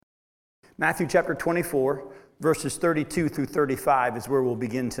Matthew chapter 24, verses 32 through 35 is where we'll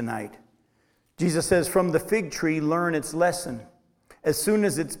begin tonight. Jesus says, "From the fig tree learn its lesson. As soon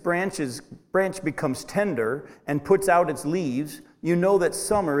as its branch becomes tender and puts out its leaves, you know that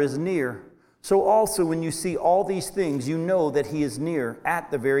summer is near. So also when you see all these things, you know that he is near, at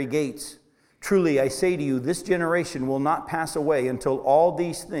the very gates. Truly I say to you, this generation will not pass away until all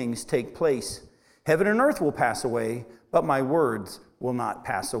these things take place. Heaven and earth will pass away, but my words will not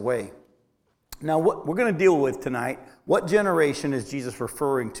pass away." Now, what we're going to deal with tonight, what generation is Jesus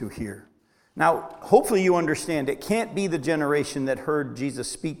referring to here? Now, hopefully you understand it can't be the generation that heard Jesus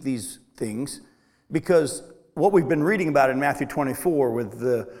speak these things, because what we've been reading about in Matthew 24 with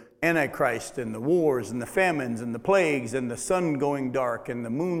the Antichrist and the wars and the famines and the plagues and the sun going dark and the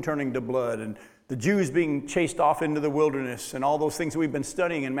moon turning to blood and the Jews being chased off into the wilderness and all those things that we've been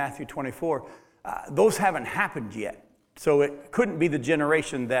studying in Matthew 24, those haven't happened yet. So it couldn't be the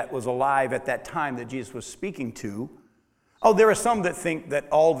generation that was alive at that time that Jesus was speaking to. Oh, there are some that think that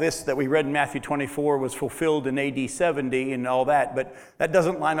all this that we read in Matthew 24 was fulfilled in AD 70 and all that, but that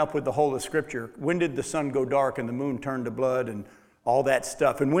doesn't line up with the whole of Scripture. When did the sun go dark and the moon turn to blood and all that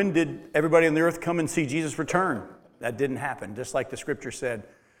stuff? And when did everybody on the earth come and see Jesus return? That didn't happen, just like the Scripture said.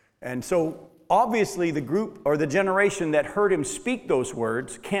 And so obviously the group or the generation that heard him speak those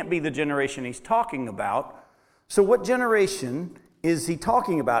words can't be the generation he's talking about. So what generation is he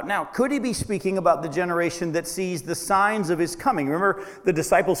talking about? Now, could he be speaking about the generation that sees the signs of his coming? Remember, the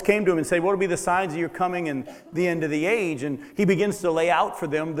disciples came to him and said, "What will be the signs of your coming and the end of the age?" And he begins to lay out for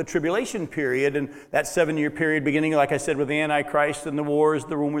them the tribulation period, and that 7-year period beginning, like I said, with the Antichrist and the wars,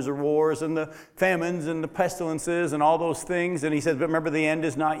 the rumors of wars and the famines and the pestilences and all those things. And he says, but remember, the end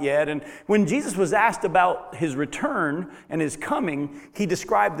is not yet. And when Jesus was asked about his return and his coming, he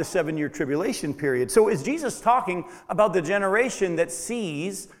described the 7-year tribulation period. So is Jesus talking about the generation that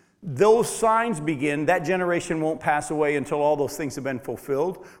sees those signs begin? That generation won't pass away until all those things have been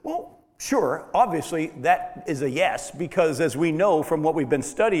fulfilled? Well, sure, obviously that is a yes, because as we know from what we've been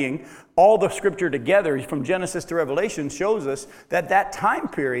studying, all the Scripture together from Genesis to Revelation shows us that that time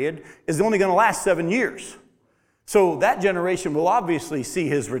period is only going to last 7 years. So that generation will obviously see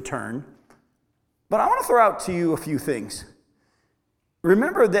his return. But I want to throw out to you a few things.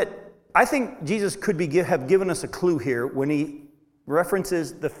 Remember that I think Jesus could have given us a clue here when he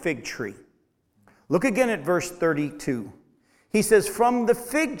references the fig tree. Look again at verse 32. He says, "From the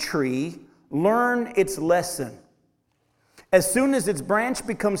fig tree, learn its lesson. As soon as its branch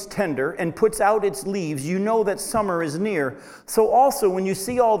becomes tender and puts out its leaves, you know that summer is near. So also when you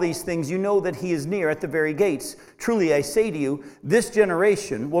see all these things, you know that he is near at the very gates. Truly I say to you, this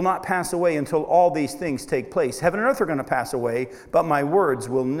generation will not pass away until all these things take place. Heaven and earth are going to pass away, but my words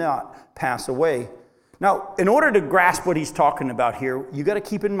will not pass away." Now, in order to grasp what he's talking about here, you got to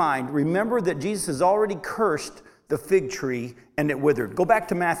keep in mind, remember that Jesus has already cursed the fig tree and it withered. Go back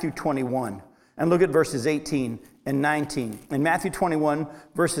to Matthew 21 and look at verses 18 and 19. In Matthew 21,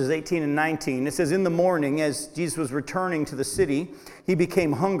 verses 18 and 19, it says, "In the morning, as Jesus was returning to the city, he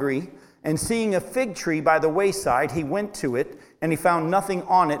became hungry, and seeing a fig tree by the wayside, he went to it, and he found nothing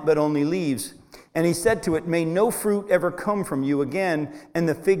on it but only leaves. And he said to it, 'May no fruit ever come from you again.' And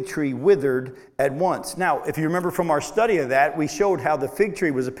the fig tree withered at once." Now, if you remember from our study of that, we showed how the fig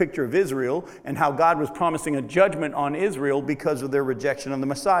tree was a picture of Israel and how God was promising a judgment on Israel because of their rejection of the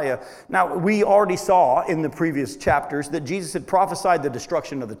Messiah. Now, we already saw in the previous chapters that Jesus had prophesied the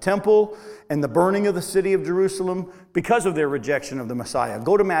destruction of the temple and the burning of the city of Jerusalem because of their rejection of the Messiah.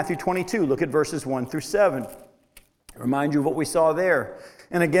 Go to Matthew 22, look at verses 1 through 7. Remind you of what we saw there.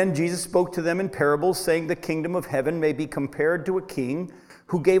 "And again, Jesus spoke to them in parables, saying, 'The kingdom of heaven may be compared to a king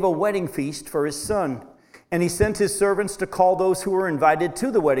who gave a wedding feast for his son. And he sent his servants to call those who were invited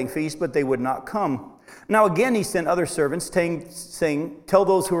to the wedding feast, but they would not come. Now again he sent other servants, saying, Tell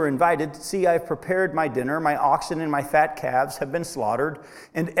those who are invited, see, I have prepared my dinner, my oxen and my fat calves have been slaughtered,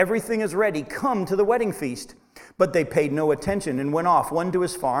 and everything is ready. Come to the wedding feast.' But they paid no attention and went off, one to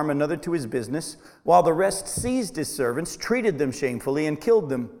his farm, another to his business, while the rest seized his servants, treated them shamefully, and killed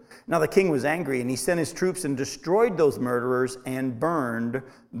them. Now the king was angry, and he sent his troops and destroyed those murderers and burned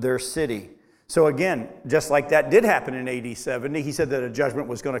their city." So again, just like that did happen in AD 70, he said that a judgment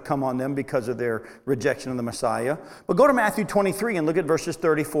was going to come on them because of their rejection of the Messiah. But go to Matthew 23 and look at verses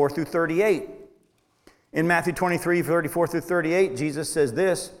 34 through 38. In Matthew 23, 34 through 38, Jesus says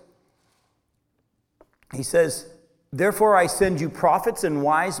this. He says, Therefore I send you prophets and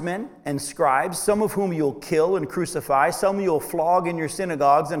wise men and scribes, some of whom you'll kill and crucify, some you'll flog in your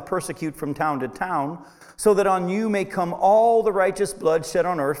synagogues and persecute from town to town, so that on you may come all the righteous blood shed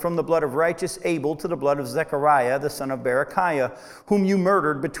on earth, from the blood of righteous Abel to the blood of Zechariah, the son of Berechiah, whom you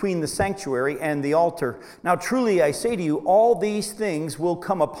murdered between the sanctuary and the altar. Now truly I say to you, all these things will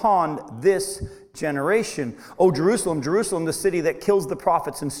come upon this generation. O Jerusalem, Jerusalem, the city that kills the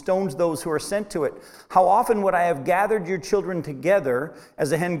prophets and stones those who are sent to it. How often would I have gathered your children together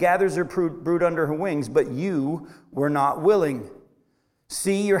as a hen gathers her brood under her wings, but you were not willing.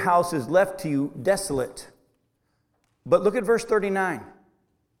 See, your house is left to you desolate. But look at verse 39.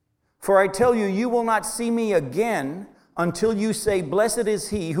 For I tell you, you will not see me again until you say, blessed is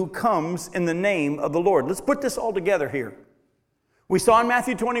he who comes in the name of the Lord. Let's put this all together here. We saw in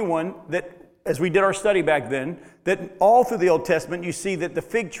Matthew 21 that, as we did our study back then, that all through the Old Testament, you see that the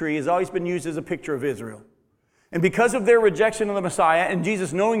fig tree has always been used as a picture of Israel. And because of their rejection of the Messiah, and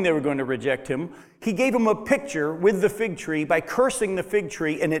Jesus knowing they were going to reject him, he gave them a picture with the fig tree by cursing the fig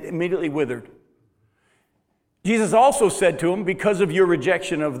tree, and it immediately withered. Jesus also said to him, because of your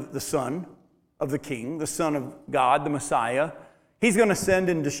rejection of the Son of the King, the Son of God, the Messiah, he's going to send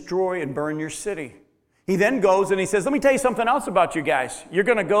and destroy and burn your city. He then goes and he says, let me tell you something else about you guys. You're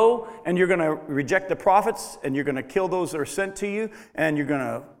going to go and you're going to reject the prophets, and you're going to kill those that are sent to you, and you're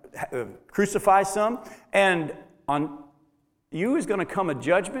going to crucify some. And on you is going to come a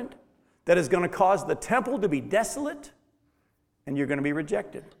judgment that is going to cause the temple to be desolate, and you're going to be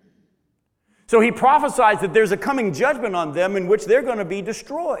rejected. So he prophesies that there's a coming judgment on them in which they're going to be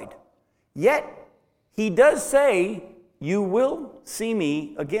destroyed. Yet, he does say, you will see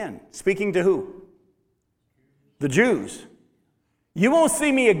me again. Speaking to who? The Jews. You won't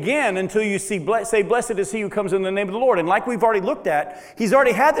see me again until you say, blessed is he who comes in the name of the Lord. And like we've already looked at, he's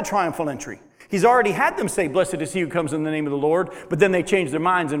already had the triumphal entry. He's already had them say, blessed is he who comes in the name of the Lord, but then they changed their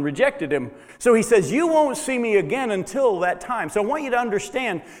minds and rejected him. So he says, you won't see me again until that time. So I want you to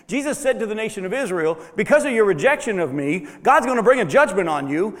understand, Jesus said to the nation of Israel, because of your rejection of me, God's going to bring a judgment on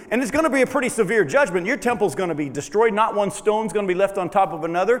you, and it's going to be a pretty severe judgment. Your temple's going to be destroyed. Not one stone's going to be left on top of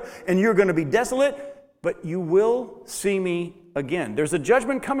another, and you're going to be desolate, but you will see me again. There's a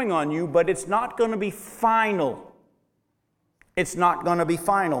judgment coming on you, but it's not going to be final. It's not going to be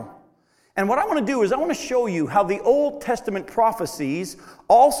final. And what I want to do is I want to show you how the Old Testament prophecies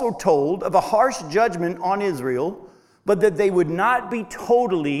also told of a harsh judgment on Israel, but that they would not be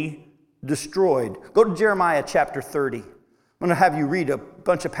totally destroyed. Go to Jeremiah chapter 30. I'm going to have you read a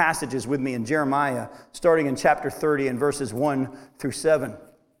bunch of passages with me in Jeremiah, starting in chapter 30 and verses 1 through 7.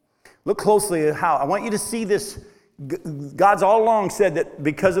 Look closely at how. I want you to see this. God's all along said that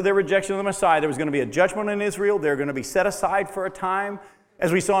because of their rejection of the Messiah, there was going to be a judgment on Israel. They're going to be set aside for a time.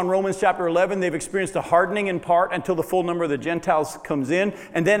 As we saw in Romans chapter 11, they've experienced a hardening in part until the full number of the Gentiles comes in.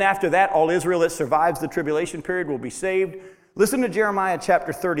 And then after that, all Israel that survives the tribulation period will be saved. Listen to Jeremiah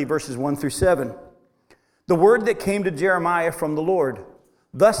chapter 30, verses 1 through 7. The word that came to Jeremiah from the Lord.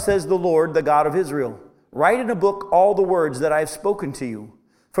 Thus says the Lord, the God of Israel, write in a book all the words that I have spoken to you.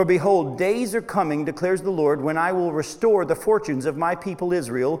 For behold, days are coming, declares the Lord, when I will restore the fortunes of my people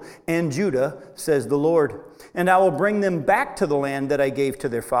Israel and Judah, says the Lord. And I will bring them back to the land that I gave to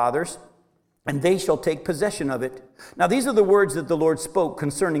their fathers, and they shall take possession of it. Now these are the words that the Lord spoke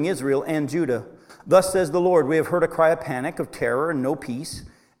concerning Israel and Judah. Thus says the Lord, we have heard a cry of panic, of terror, and no peace.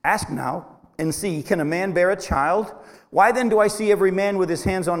 Ask now and see, can a man bear a child? Why then do I see every man with his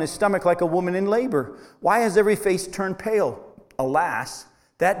hands on his stomach like a woman in labor? Why has every face turned pale? Alas,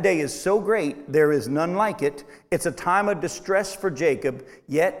 that day is so great, there is none like it. It's a time of distress for Jacob,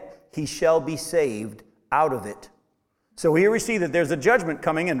 yet he shall be saved out of it. So here we see that there's a judgment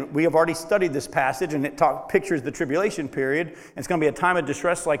coming, and we have already studied this passage, and it pictures the tribulation period. It's going to be a time of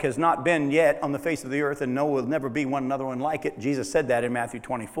distress like has not been yet on the face of the earth, and no, will never be another one like it. Jesus said that in Matthew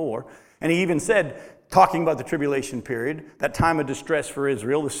 24. And he even said, talking about the tribulation period, that time of distress for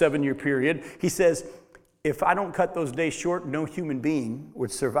Israel, the 7-year period, he says, if I don't cut those days short, no human being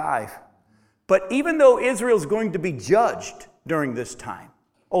would survive. But even though Israel's going to be judged during this time,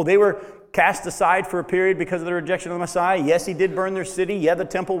 they were cast aside for a period because of the rejection of the Messiah. Yes, he did burn their city. Yeah, the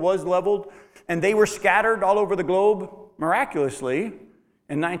temple was leveled. And they were scattered all over the globe. Miraculously,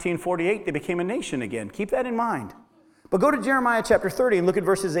 in 1948, they became a nation again. Keep that in mind. But go to Jeremiah chapter 30 and look at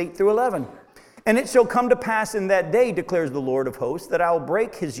verses 8 through 11. And it shall come to pass in that day, declares the Lord of hosts, that I will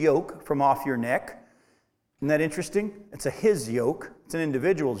break his yoke from off your neck. Isn't that interesting? It's a his yoke. It's an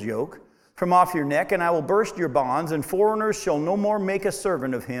individual's yoke. From off your neck, and I will burst your bonds, and foreigners shall no more make a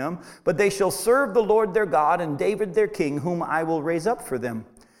servant of him, but they shall serve the Lord their God and David their king, whom I will raise up for them.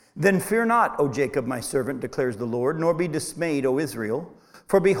 Then fear not, O Jacob, my servant, declares the Lord, nor be dismayed, O Israel.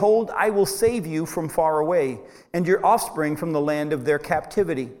 For behold, I will save you from far away, and your offspring from the land of their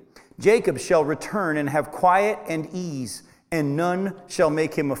captivity. Jacob shall return and have quiet and ease, and none shall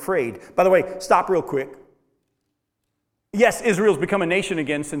make him afraid. By the way, stop real quick. Yes, Israel's become a nation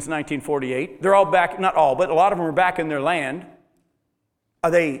again since 1948. They're all back, not all, but a lot of them are back in their land.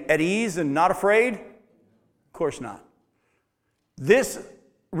 Are they at ease and not afraid? Of course not. This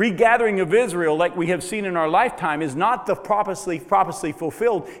regathering of Israel, like we have seen in our lifetime, is not the prophecy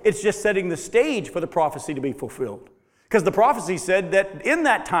fulfilled. It's just setting the stage for the prophecy to be fulfilled. Because the prophecy said that in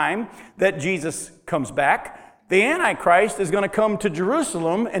that time that Jesus comes back, the Antichrist is going to come to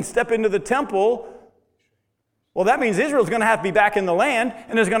Jerusalem and step into the temple. Well, that means Israel's going to have to be back in the land,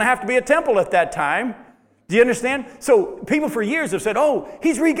 and there's going to have to be a temple at that time. Do you understand? So people for years have said, oh,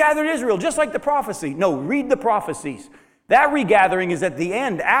 he's regathered Israel, just like the prophecy. No, read the prophecies. That regathering is at the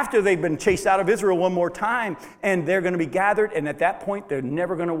end, after they've been chased out of Israel one more time, and they're going to be gathered, and at that point, they're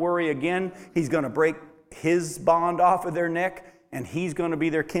never going to worry again. He's going to break his bond off of their neck, and he's going to be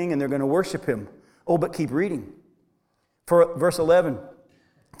their king, and they're going to worship him. Oh, but keep reading. For verse 11,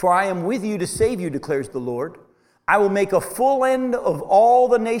 for I am with you to save you, declares the Lord. I will make a full end of all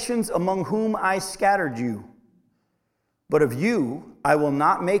the nations among whom I scattered you. But of you I will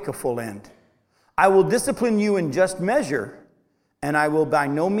not make a full end. I will discipline you in just measure, and I will by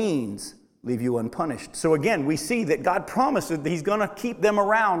no means leave you unpunished. So again, we see that God promises that he's going to keep them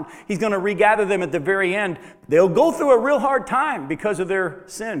around. He's going to regather them at the very end. They'll go through a real hard time because of their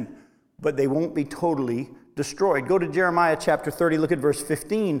sin, but they won't be totally destroyed. Go to Jeremiah chapter 30, look at verse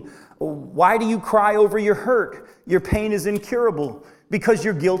 15. Why do you cry over your hurt? Your pain is incurable, because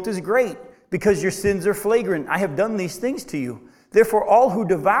your guilt is great, because your sins are flagrant. I have done these things to you. Therefore all who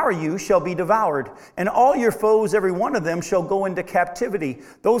devour you shall be devoured, and all your foes, every one of them, shall go into captivity.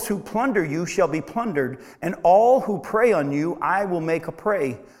 Those who plunder you shall be plundered, and all who prey on you I will make a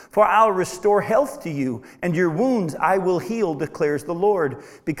prey. For I'll restore health to you, and your wounds I will heal, declares the Lord.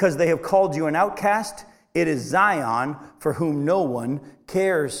 Because they have called you an outcast, it is Zion for whom no one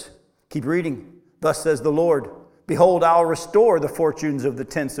cares. Keep reading. Thus says the Lord, behold, I'll restore the fortunes of the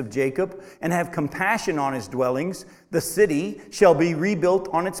tents of Jacob and have compassion on his dwellings. The city shall be rebuilt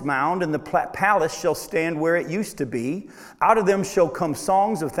on its mound, and the palace shall stand where it used to be. Out of them shall come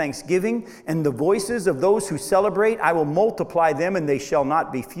songs of thanksgiving, and the voices of those who celebrate. I will multiply them, and they shall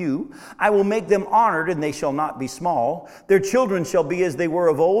not be few. I will make them honored, and they shall not be small. Their children shall be as they were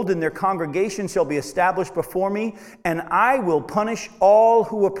of old, and their congregation shall be established before me, and I will punish all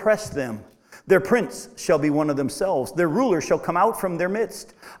who oppress them. Their prince shall be one of themselves. Their ruler shall come out from their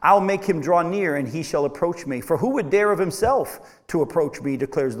midst. I'll make him draw near, and he shall approach me. For who would dare of himself to approach me,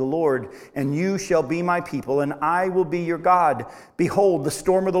 declares the Lord? And you shall be my people, and I will be your God. Behold, the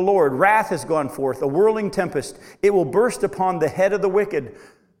storm of the Lord, wrath has gone forth, a whirling tempest. It will burst upon the head of the wicked.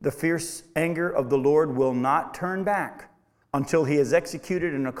 The fierce anger of the Lord will not turn back until he has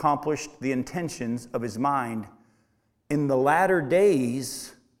executed and accomplished the intentions of his mind. In the latter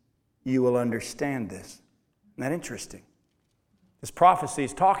days you will understand this. Isn't that interesting? This prophecy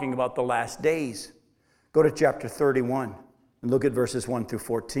is talking about the last days. Go to chapter 31 and look at verses 1 through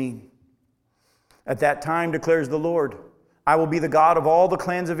 14. At that time, declares the Lord, I will be the God of all the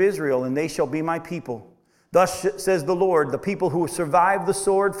clans of Israel, and they shall be my people. Thus says the Lord, the people who survived the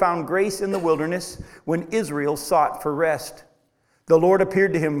sword found grace in the wilderness when Israel sought for rest. The Lord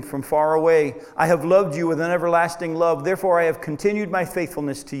appeared to him from far away. I have loved you with an everlasting love. Therefore I have continued my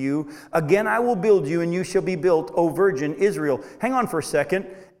faithfulness to you. Again I will build you, and you shall be built, O virgin Israel. Hang on for a second.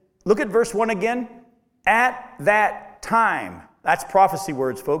 Look at verse 1 again. At that time. That's prophecy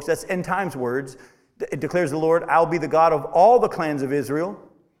words, folks. That's end times words. It declares the Lord, I'll be the God of all the clans of Israel,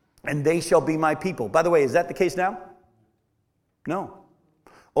 and they shall be my people. By the way, is that the case now? No.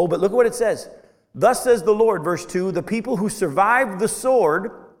 Oh, but look at what it says. Thus says the Lord, verse 2, the people who survived the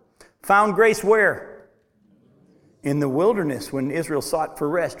sword found grace where? In the wilderness when Israel sought for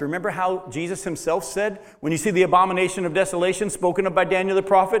rest. Remember how Jesus himself said, when you see the abomination of desolation spoken of by Daniel the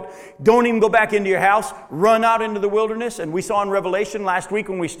prophet, don't even go back into your house, run out into the wilderness. And we saw in Revelation last week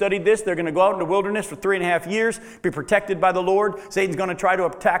when we studied this, they're going to go out in the wilderness for 3.5 years, be protected by the Lord. Satan's going to try to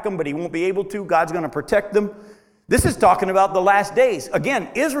attack them, but he won't be able to. God's going to protect them. This is talking about the last days. Again,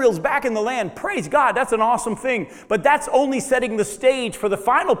 Israel's back in the land. Praise God, that's an awesome thing. But that's only setting the stage for the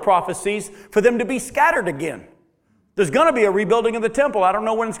final prophecies for them to be scattered again. There's going to be a rebuilding of the temple. I don't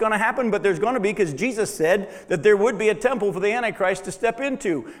know when it's going to happen, but there's going to be, because Jesus said that there would be a temple for the Antichrist to step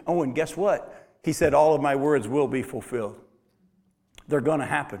into. Oh, and guess what? He said all of my words will be fulfilled. They're going to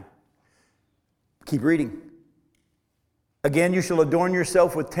happen. Keep reading. Again, you shall adorn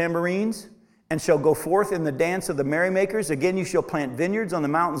yourself with tambourines, and shall go forth in the dance of the merrymakers. Again, you shall plant vineyards on the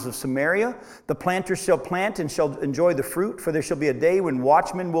mountains of Samaria. The planters shall plant and shall enjoy the fruit, for there shall be a day when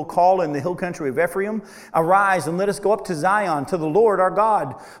watchmen will call in the hill country of Ephraim, Arise, and let us go up to Zion, to the Lord our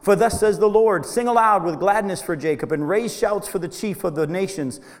God. For thus says the Lord, Sing aloud with gladness for Jacob, and raise shouts for the chief of the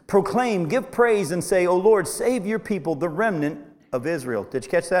nations. Proclaim, give praise, and say, O Lord, save your people, the remnant of Israel. Did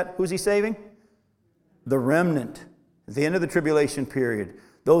you catch that? Who's he saving? The remnant. At the end of the tribulation period,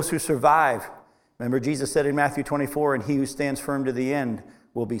 those who survive. Remember, Jesus said in Matthew 24, and he who stands firm to the end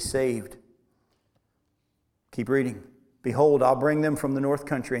will be saved. Keep reading. Behold, I'll bring them from the north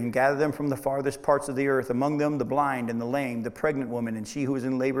country and gather them from the farthest parts of the earth, among them the blind and the lame, the pregnant woman and she who is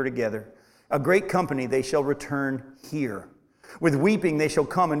in labor together. A great company they shall return here. With weeping they shall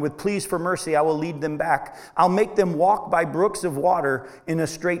come, and with pleas for mercy I will lead them back. I'll make them walk by brooks of water in a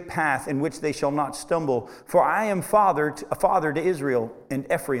straight path in which they shall not stumble. For I am a father to Israel, and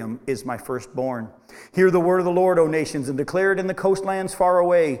Ephraim is my firstborn. Hear the word of the Lord, O nations, and declare it in the coastlands far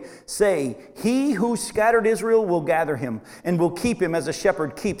away. Say, He who scattered Israel will gather him, and will keep him as a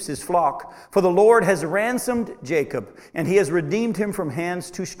shepherd keeps his flock. For the Lord has ransomed Jacob, and he has redeemed him from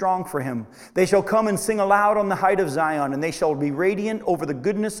hands too strong for him. They shall come and sing aloud on the height of Zion, and they shall be radiant over the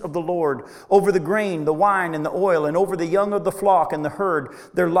goodness of the Lord, over the grain, the wine, and the oil, and over the young of the flock and the herd.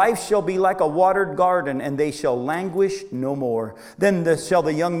 Their life shall be like a watered garden, and they shall languish no more. Then shall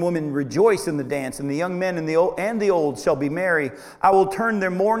the young woman rejoice in the dance, and the young men and the old shall be merry. I will turn their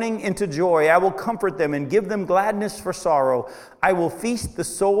mourning into joy. I will comfort them and give them gladness for sorrow. I will feast the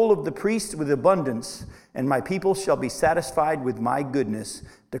soul of the priest with abundance, and my people shall be satisfied with my goodness,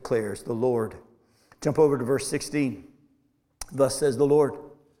 declares the Lord. Jump over to verse 16. Thus says the Lord,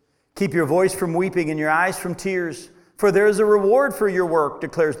 Keep your voice from weeping and your eyes from tears. For there is a reward for your work,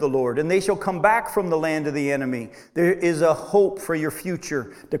 declares the Lord, and they shall come back from the land of the enemy. There is a hope for your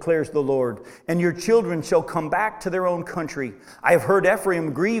future, declares the Lord, and your children shall come back to their own country. I have heard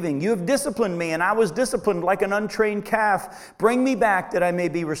Ephraim grieving. You have disciplined me, and I was disciplined like an untrained calf. Bring me back that I may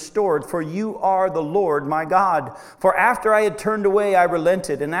be restored, for you are the Lord my God. For after I had turned away, I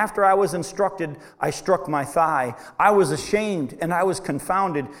relented, and after I was instructed, I struck my thigh. I was ashamed, and I was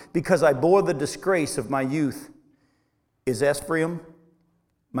confounded, because I bore the disgrace of my youth. Is Ephraim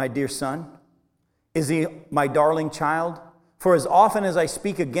my dear son? Is he my darling child? For as often as I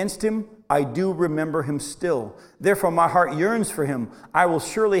speak against him, I do remember him still. Therefore my heart yearns for him. I will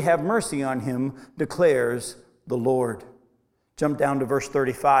surely have mercy on him, declares the Lord. Jump down to verse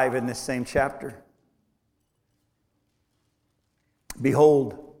 35 in this same chapter.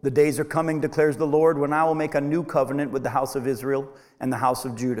 Behold, the days are coming, declares the Lord, when I will make a new covenant with the house of Israel and the house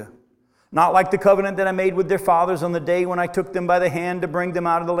of Judah. Not like the covenant that I made with their fathers on the day when I took them by the hand to bring them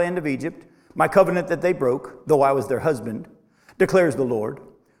out of the land of Egypt, my covenant that they broke, though I was their husband, declares the Lord.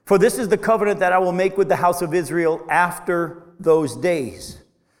 For this is the covenant that I will make with the house of Israel after those days,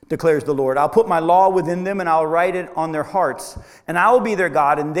 declares the Lord. I'll put my law within them, and I'll write it on their hearts. And I will be their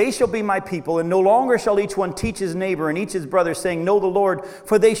God, and they shall be my people. And no longer shall each one teach his neighbor and each his brother, saying, Know the Lord,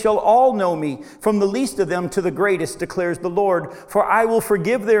 for they shall all know me, from the least of them to the greatest, declares the Lord. For I will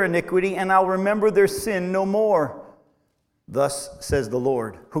forgive their iniquity, and I'll remember their sin no more. Thus says the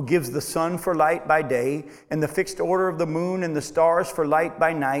Lord, who gives the sun for light by day, and the fixed order of the moon and the stars for light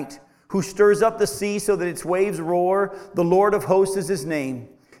by night, who stirs up the sea so that its waves roar. The Lord of hosts is his name.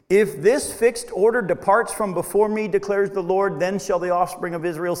 If this fixed order departs from before me, declares the Lord, then shall the offspring of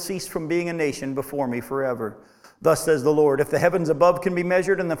Israel cease from being a nation before me forever. Thus says the Lord, if the heavens above can be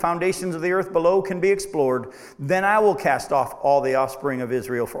measured and the foundations of the earth below can be explored, then I will cast off all the offspring of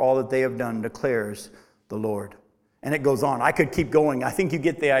Israel for all that they have done, declares the Lord. And it goes on. I could keep going. I think you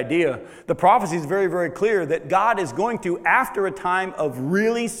get the idea. The prophecy is very, very clear that God is going to, after a time of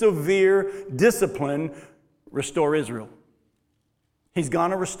really severe discipline, restore Israel. He's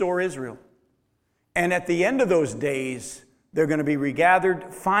going to restore Israel. And at the end of those days, they're going to be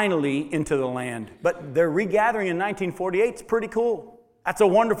regathered finally into the land. But their regathering in 1948 is pretty cool. That's a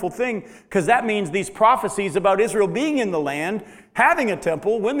wonderful thing, because that means these prophecies about Israel being in the land, having a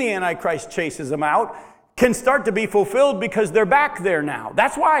temple, when the Antichrist chases them out, can start to be fulfilled because they're back there now.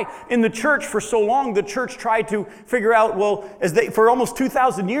 That's why in the church for so long, the church tried to figure out, well, for almost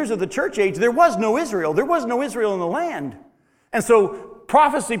 2,000 years of the church age, there was no Israel. There was no Israel in the land. And so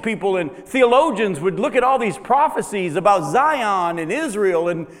prophecy people and theologians would look at all these prophecies about Zion and Israel,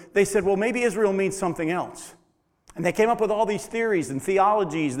 and they said, well, maybe Israel means something else. And they came up with all these theories and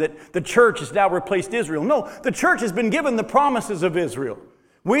theologies that the church has now replaced Israel. No, the church has been given the promises of Israel.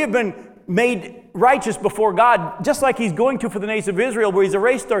 We have been made righteous before God, just like he's going to for the nation of Israel, where he's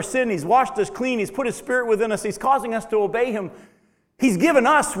erased our sin, he's washed us clean, he's put his Spirit within us, he's causing us to obey him. He's given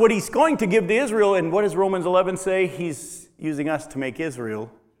us what he's going to give to Israel. And what does Romans 11 say? He's using us to make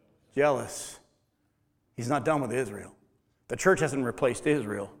Israel jealous. He's not done with Israel. The church hasn't replaced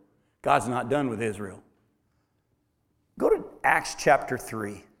Israel. God's not done with Israel. Go to Acts chapter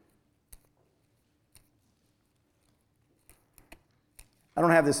 3. I don't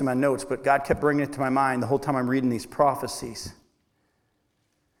have this in my notes, but God kept bringing it to my mind the whole time I'm reading these prophecies.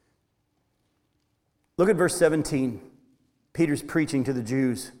 Look at verse 17. Peter's preaching to the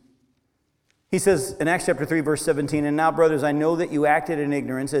Jews. He says in Acts chapter 3, verse 17, "And now, brothers, I know that you acted in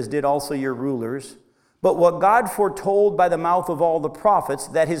ignorance, as did also your rulers. But what God foretold by the mouth of all the prophets,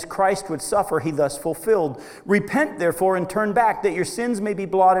 that his Christ would suffer, he thus fulfilled. Repent, therefore, and turn back, that your sins may be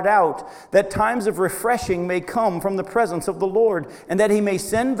blotted out, that times of refreshing may come from the presence of the Lord, and that he may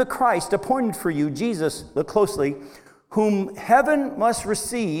send the Christ appointed for you, Jesus," look closely, "whom heaven must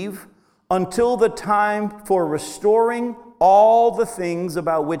receive until the time for restoring all the things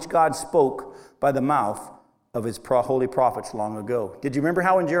about which God spoke by the mouth of his holy prophets long ago." Did you remember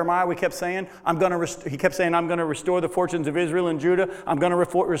how in Jeremiah we kept saying, he kept saying, "I'm going to restore the fortunes of Israel and Judah. I'm going to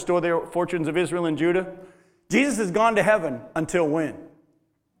restore the fortunes of Israel and Judah." Jesus has gone to heaven until when?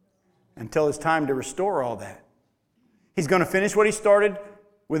 Until it's time to restore all that. He's going to finish what he started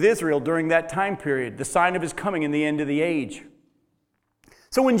with Israel during that time period, the sign of his coming in the end of the age.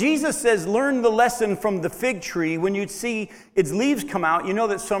 So when Jesus says, learn the lesson from the fig tree, when you see its leaves come out, you know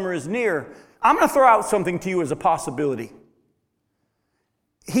that summer is near. I'm going to throw out something to you as a possibility.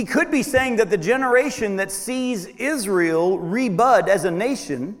 He could be saying that the generation that sees Israel rebud as a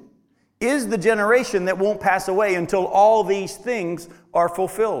nation is the generation that won't pass away until all these things are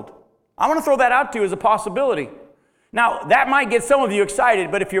fulfilled. I want to throw that out to you as a possibility. Now, that might get some of you excited,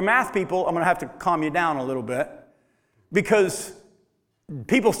 but if you're math people, I'm going to have to calm you down a little bit, because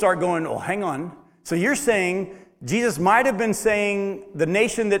people start going, oh, hang on. So you're saying Jesus might have been saying the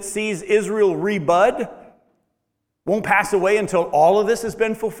nation that sees Israel rebud won't pass away until all of this has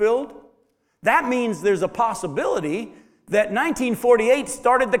been fulfilled? That means there's a possibility that 1948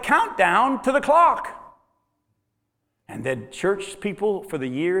 started the countdown to the clock. And that church people for the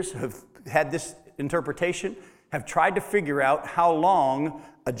years have had this interpretation, have tried to figure out how long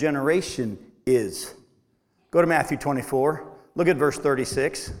a generation is. Go to Matthew 24. Look at verse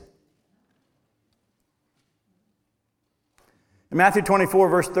 36. In Matthew 24,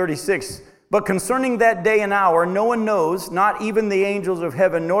 verse 36, "But concerning that day and hour, no one knows, not even the angels of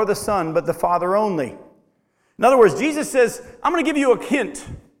heaven, nor the Son, but the Father only." In other words, Jesus says, I'm going to give you a hint.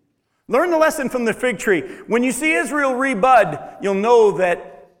 Learn the lesson from the fig tree. When you see Israel rebud, you'll know that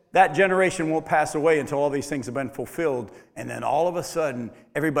that generation won't pass away until all these things have been fulfilled. And then all of a sudden,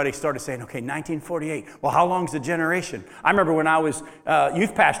 everybody started saying, okay, 1948. Well, how long's the generation? I remember when I was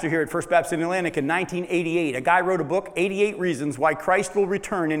youth pastor here at First Baptist in Atlantic in 1988. A guy wrote a book, 88 Reasons Why Christ Will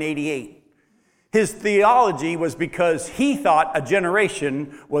Return in 88. His theology was because he thought a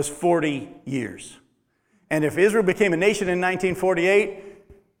generation was 40 years. And if Israel became a nation in 1948,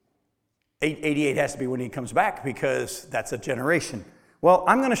 88 has to be when he comes back, because that's a generation. Well,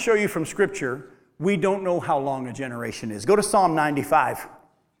 I'm going to show you from Scripture, we don't know how long a generation is. Go to Psalm 95.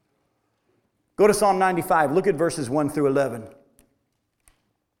 Go to Psalm 95. Look at verses 1 through 11.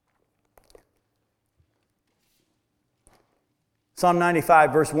 Psalm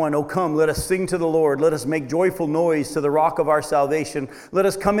 95, verse 1, "O come, let us sing to the Lord. Let us make joyful noise to the rock of our salvation. Let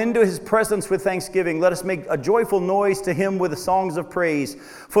us come into his presence with thanksgiving. Let us make a joyful noise to him with the songs of praise.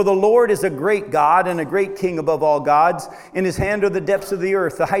 For the Lord is a great God and a great King above all gods. In his hand are the depths of the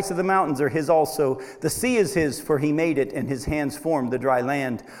earth. The heights of the mountains are his also. The sea is his, for he made it, and his hands formed the dry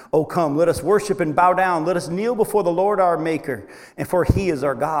land. O come, let us worship and bow down. Let us kneel before the Lord our Maker. And for he is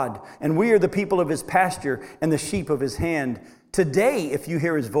our God, and we are the people of his pasture and the sheep of his hand. Today, if you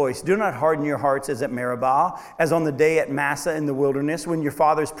hear his voice, do not harden your hearts as at Meribah, as on the day at Massah in the wilderness, when your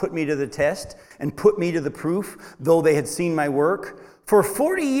fathers put me to the test and put me to the proof, though they had seen my work. For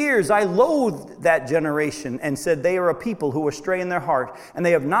 40 years I loathed that generation and said, they are a people who astray in their heart, and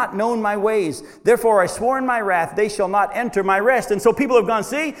they have not known my ways. Therefore I swore in my wrath, they shall not enter my rest. And so people have gone,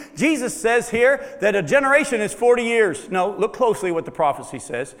 see, Jesus says here that a generation is 40 years. No, look closely what the prophecy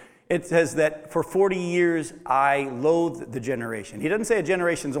says. It says that for 40 years I loathed the generation. He doesn't say a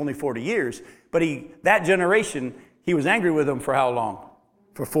generation is only 40 years, but that generation, he was angry with them for how long?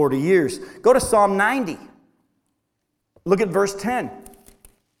 For 40 years. Go to Psalm 90. Look at verse 10.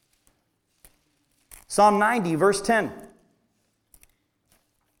 Psalm 90, verse 10.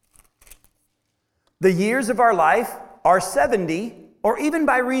 "The years of our life are 70 or even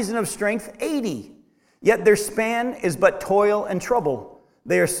by reason of strength 80. Yet their span is but toil and trouble.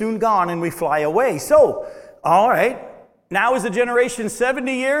 They are soon gone, and we fly away. So, all right, now is the generation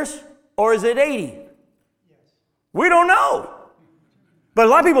 70 years, or is it 80? Yes. We don't know. But a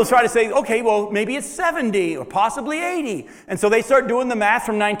lot of people try to say, okay, well, maybe it's 70 or possibly 80. And so they start doing the math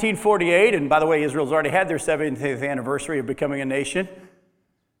from 1948. And by the way, Israel's already had their 70th anniversary of becoming a nation.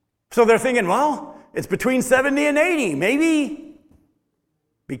 So they're thinking, well, it's between 70 and 80. Maybe.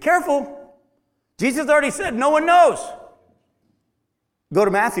 Be careful. Jesus already said, no one knows. Go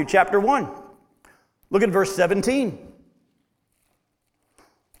to Matthew chapter 1. Look at verse 17.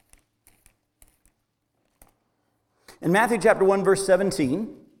 In Matthew chapter 1, verse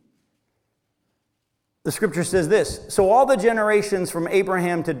 17, the scripture says this: So all the generations from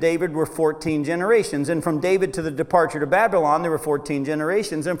Abraham to David were 14 generations, and from David to the departure to Babylon there were 14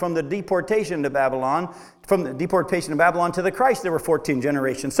 generations, and from the deportation to Babylon to the Christ there were 14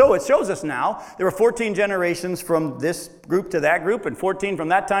 generations. So it shows us now there were 14 generations from this group to that group, and 14 from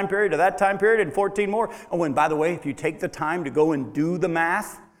that time period to that time period, and 14 more. Oh, and by the way, if you take the time to go and do the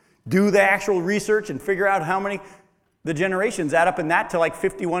math, do the actual research and figure out how many, the generations add up in that to like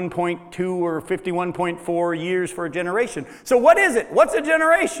 51.2 or 51.4 years for a generation. So what is it? What's a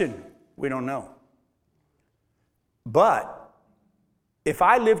generation? We don't know. But if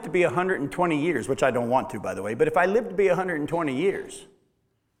I live to be 120 years, which I don't want to, by the way, but if I live to be 120 years,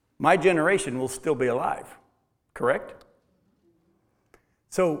 my generation will still be alive. Correct?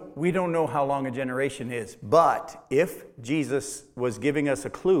 So we don't know how long a generation is. But if Jesus was giving us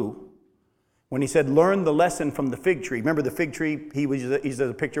a clue when he said, learn the lesson from the fig tree. Remember the fig tree, he's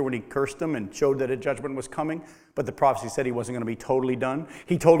a picture when he cursed them and showed that a judgment was coming. But the prophecy said he wasn't going to be totally done.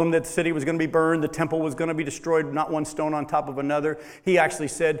 He told them that the city was going to be burned. The temple was going to be destroyed, not one stone on top of another. He actually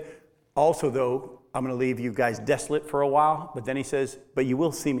said, also though, I'm going to leave you guys desolate for a while. But then he says, but you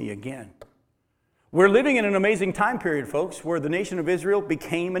will see me again. We're living in an amazing time period, folks, where the nation of Israel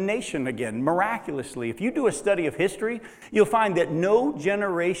became a nation again, miraculously. If you do a study of history, you'll find that no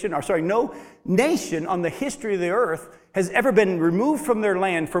nation on the history of the earth has ever been removed from their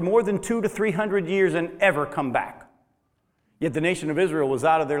land for more than 200 to 300 years and ever come back. Yet the nation of Israel was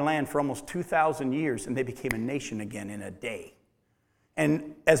out of their land for almost 2,000 years, and they became a nation again in a day.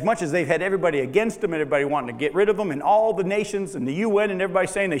 And as much as they've had everybody against them, and everybody wanting to get rid of them, and all the nations and the UN and everybody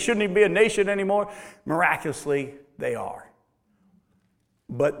saying they shouldn't even be a nation anymore, miraculously they are.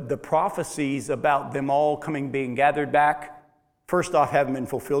 But the prophecies about them all being gathered back, first off, haven't been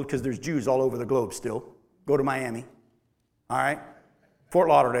fulfilled because there's Jews all over the globe still. Go to Miami, all right? Fort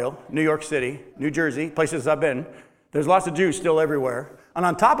Lauderdale, New York City, New Jersey, places I've been. There's lots of Jews still everywhere. And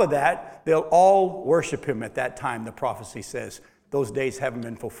on top of that, they'll all worship him at that time, the prophecy says. Those days haven't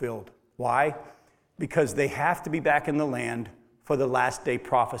been fulfilled. Why? Because they have to be back in the land for the last day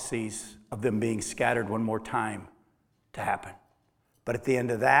prophecies of them being scattered one more time to happen. But at the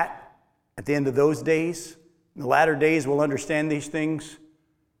end of that, at the end of those days, in the latter days we'll understand these things.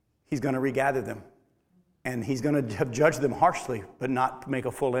 He's going to regather them. And he's going to judge them harshly, but not make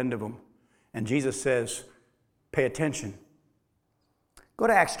a full end of them. And Jesus says, pay attention. Go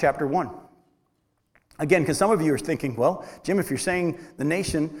to Acts chapter 1. Again, because some of you are thinking, well, Jim, if you're saying the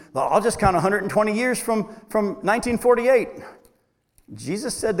nation, well, I'll just count 120 years from 1948.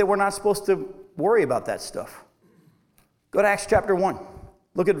 Jesus said that we're not supposed to worry about that stuff. Go to Acts chapter 1.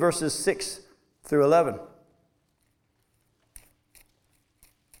 Look at verses 6 through 11.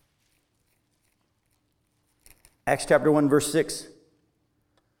 Acts chapter 1, verse 6.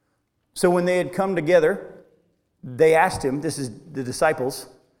 So when they had come together, they asked him, this is the disciples,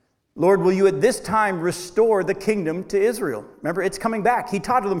 Lord, will you at this time restore the kingdom to Israel? Remember, it's coming back. He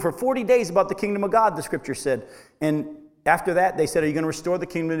taught to them for 40 days about the kingdom of God, the scripture said. And after that, they said, are you going to restore the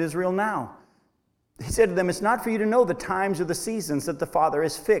kingdom of Israel now? He said to them, it's not for you to know the times or the seasons that the Father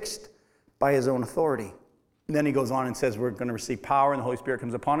has fixed by his own authority. And then he goes on and says, we're going to receive power and the Holy Spirit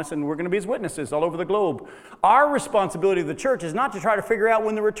comes upon us and we're going to be his witnesses all over the globe. Our responsibility of the church is not to try to figure out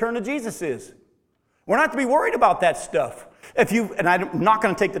when the return of Jesus is. We're not to be worried about that stuff. And I'm not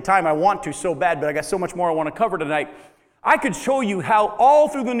going to take the time, I want to so bad, but I got so much more I want to cover tonight. I could show you how all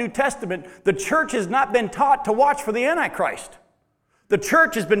through the New Testament, the church has not been taught to watch for the Antichrist. The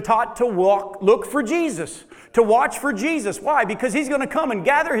church has been taught to look for Jesus, to watch for Jesus. Why? Because he's going to come and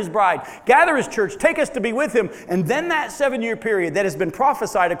gather his bride, gather his church, take us to be with him. And then that 7-year period that has been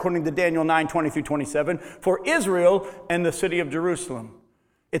prophesied according to Daniel 9, 20 through 27 for Israel and the city of Jerusalem.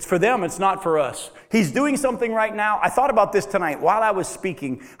 It's for them, it's not for us. He's doing something right now. I thought about this tonight while I was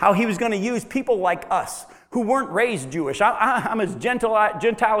speaking, how he was going to use people like us who weren't raised Jewish. I'm as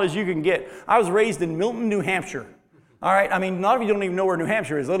Gentile as you can get. I was raised in Milton, New Hampshire. All right, I mean, a lot of you don't even know where New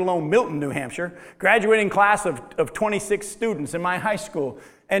Hampshire is, let alone Milton, New Hampshire. Graduating class of 26 students in my high school.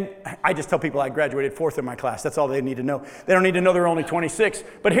 And I just tell people I graduated 4th in my class. That's all they need to know. They don't need to know there are only 26.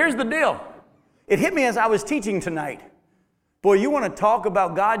 But here's the deal. It hit me as I was teaching tonight. Boy, you want to talk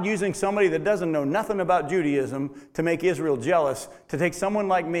about God using somebody that doesn't know nothing about Judaism to make Israel jealous, to take someone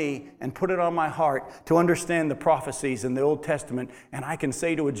like me and put it on my heart to understand the prophecies in the Old Testament. And I can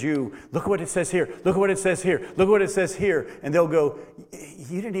say to a Jew, look what it says here, look what it says here, look what it says here. And they'll go,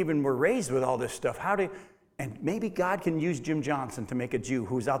 you didn't even were raised with all this stuff. And maybe God can use Jim Johnson to make a Jew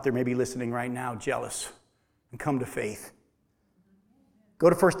who's out there maybe listening right now jealous and come to faith. Go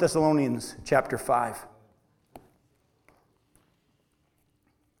to 1 Thessalonians chapter 5.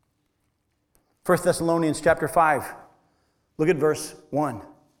 1 Thessalonians chapter 5, look at verse 1.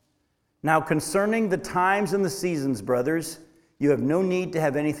 Now concerning the times and the seasons, brothers, you have no need to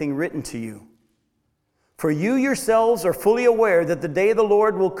have anything written to you. For you yourselves are fully aware that the day of the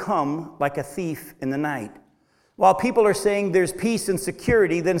Lord will come like a thief in the night. While people are saying there's peace and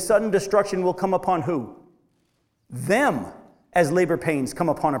security, then sudden destruction will come upon who? Them, as labor pains come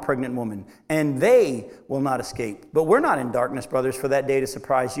upon a pregnant woman, and they will not escape. But we're not in darkness, brothers, for that day to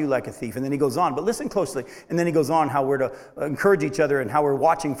surprise you like a thief. And then he goes on, but listen closely. And then he goes on how we're to encourage each other and how we're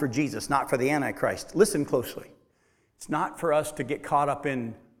watching for Jesus, not for the Antichrist. Listen closely. It's not for us to get caught up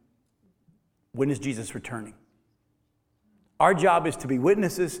in when is Jesus returning. Our job is to be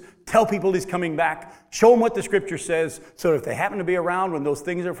witnesses, tell people he's coming back, show them what the scripture says, so that if they happen to be around when those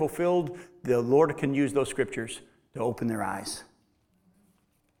things are fulfilled, the Lord can use those scriptures to open their eyes.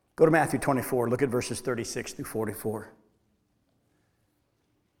 Go to Matthew 24. Look at verses 36 through 44.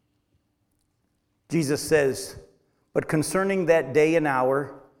 Jesus says, but concerning that day and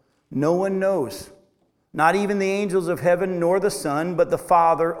hour, no one knows, not even the angels of heaven, nor the Son, but the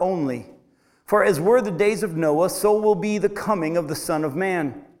Father only. For as were the days of Noah, so will be the coming of the Son of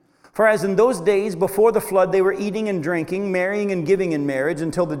Man. For as in those days before the flood they were eating and drinking, marrying and giving in marriage,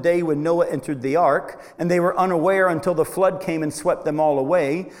 until the day when Noah entered the ark, and they were unaware until the flood came and swept them all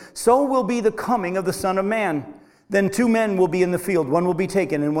away, so will be the coming of the Son of Man. Then 2 men will be in the field, one will be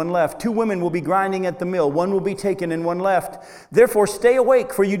taken and one left. 2 women will be grinding at the mill, one will be taken and one left. Therefore stay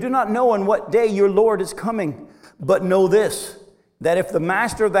awake, for you do not know on what day your Lord is coming. But know this, that if the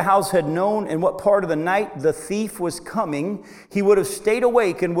master of the house had known in what part of the night the thief was coming, he would have stayed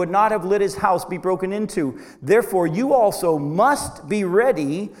awake and would not have let his house be broken into. Therefore you also must be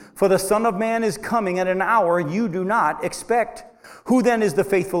ready, for the Son of Man is coming at an hour you do not expect. Who then is the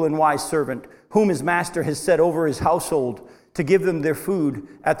faithful and wise servant, whom his master has set over his household to give them their food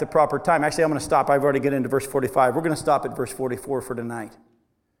at the proper time? Actually, I'm going to stop. I've already got into verse 45. We're going to stop at verse 44 for tonight.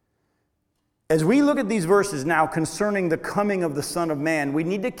 As we look at these verses now concerning the coming of the Son of Man, we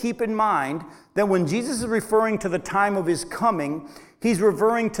need to keep in mind that when Jesus is referring to the time of his coming, he's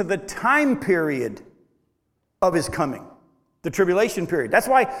referring to the time period of his coming, the tribulation period. That's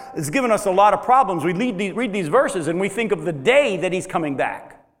why it's given us a lot of problems. We read these verses and we think of the day that he's coming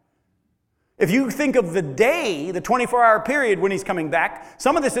back. If you think of the day, the 24-hour period when he's coming back,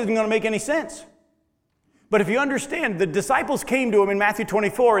 some of this isn't going to make any sense. But if you understand, the disciples came to him in Matthew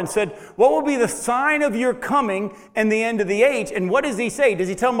 24 and said, what will be the sign of your coming and the end of the age? And what does he say? Does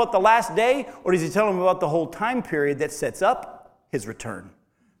he tell them about the last day, or does he tell them about the whole time period that sets up his return,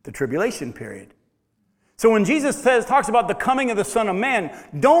 the tribulation period? So when Jesus talks about the coming of the Son of Man,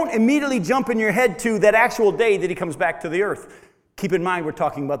 don't immediately jump in your head to that actual day that he comes back to the earth. Keep in mind, we're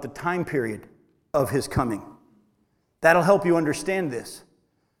talking about the time period of his coming. That'll help you understand this.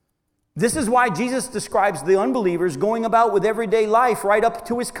 This is why Jesus describes the unbelievers going about with everyday life right up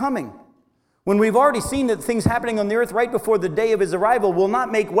to his coming. When we've already seen that things happening on the earth right before the day of his arrival will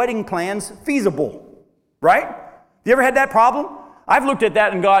not make wedding plans feasible. Right? You ever had that problem? I've looked at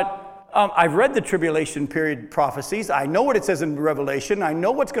that and got, I've read the tribulation period prophecies. I know what it says in Revelation. I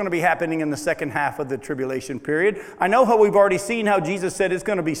know what's going to be happening in the second half of the tribulation period. I know how we've already seen how Jesus said it's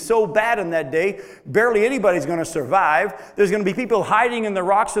going to be so bad in that day, barely anybody's going to survive. There's going to be people hiding in the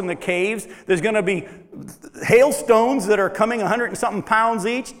rocks in the caves. There's going to be hailstones that are coming 100 and something pounds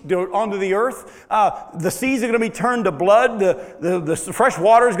each onto the earth. The seas are going to be turned to blood. The fresh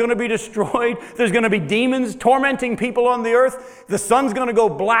water is going to be destroyed. There's going to be demons tormenting people on the earth. The sun's going to go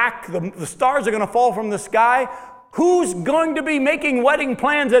black. The stars are going to fall from the sky. Who's going to be making wedding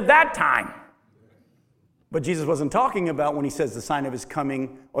plans at that time? But Jesus wasn't talking about when he says the sign of his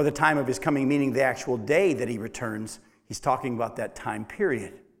coming or the time of his coming, meaning the actual day that he returns. He's talking about that time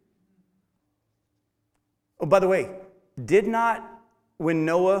period. Oh, by the way, did not, when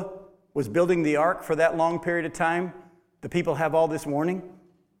Noah was building the ark for that long period of time, the people have all this warning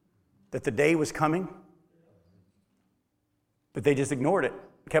that the day was coming? But they just ignored it,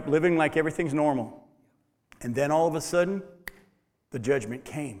 kept living like everything's normal. And then all of a sudden, the judgment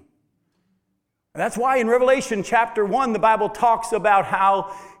came. That's why in Revelation chapter 1, the Bible talks about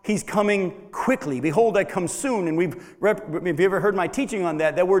how he's coming quickly. Behold, I come soon. And have you ever heard my teaching on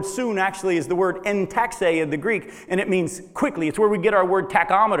that? That word soon actually is the word entaxe in the Greek, and it means quickly. It's where we get our word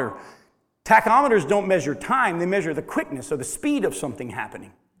tachometer. Tachometers don't measure time, they measure the quickness or the speed of something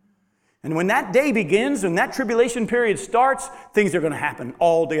happening. And when that day begins and that tribulation period starts, things are going to happen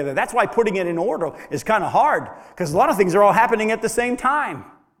all together. That's why putting it in order is kind of hard, because a lot of things are all happening at the same time.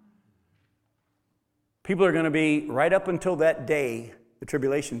 People are going to be, right up until that day, the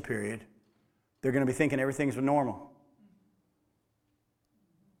tribulation period, they're going to be thinking everything's normal.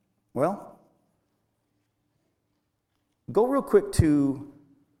 Well, go real quick to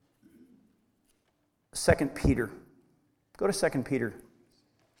 2 Peter. Go to 2 Peter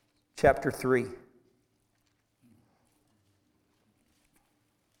chapter 3.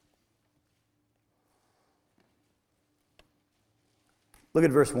 Look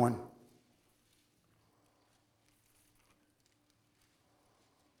at verse 1.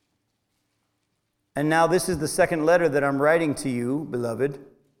 And now this is the second letter that I'm writing to you, beloved.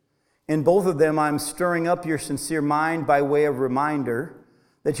 In both of them I'm stirring up your sincere mind by way of reminder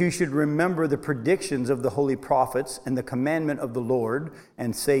that you should remember the predictions of the holy prophets and the commandment of the Lord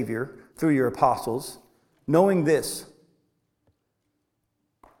and Savior through your apostles, knowing this,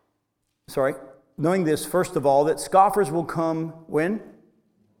 first of all, that scoffers will come when?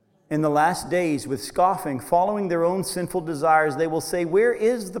 In the last days, with scoffing, following their own sinful desires, they will say, where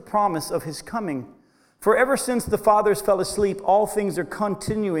is the promise of his coming? For ever since the fathers fell asleep, all things are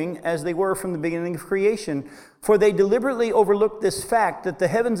continuing as they were from the beginning of creation. For they deliberately overlooked this fact, that the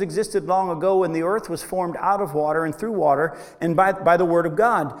heavens existed long ago, and the earth was formed out of water and through water, and by the word of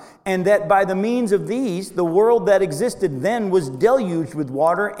God. And that by the means of these, the world that existed then was deluged with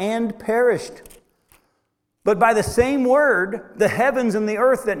water and perished. But by the same word, the heavens and the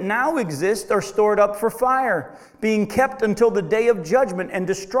earth that now exist are stored up for fire, being kept until the day of judgment and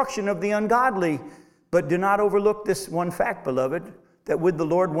destruction of the ungodly. But do not overlook this one fact, beloved, that with the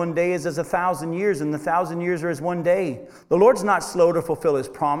Lord 1 day is as 1,000 years, and 1,000 years are as 1 day. The Lord's not slow to fulfill his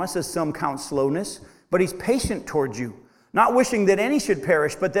promise, as some count slowness, but he's patient towards you, not wishing that any should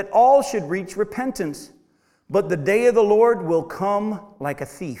perish, but that all should reach repentance. But the day of the Lord will come like a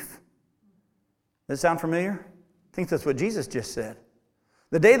thief. Does that sound familiar? I think that's what Jesus just said.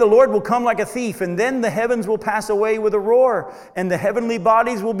 The day of the Lord will come like a thief, and then the heavens will pass away with a roar, and the heavenly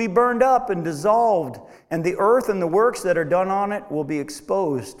bodies will be burned up and dissolved, and the earth and the works that are done on it will be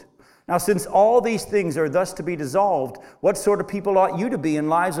exposed. Now, since all these things are thus to be dissolved, what sort of people ought you to be in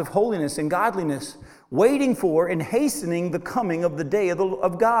lives of holiness and godliness, waiting for and hastening the coming of the day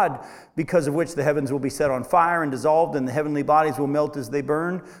of God, because of which the heavens will be set on fire and dissolved, and the heavenly bodies will melt as they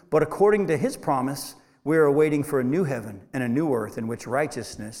burn? But according to his promise, we are waiting for a new heaven and a new earth in which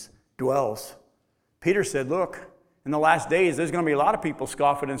righteousness dwells. Peter said, look, in the last days, there's going to be a lot of people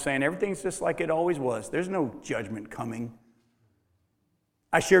scoffing and saying everything's just like it always was. There's no judgment coming.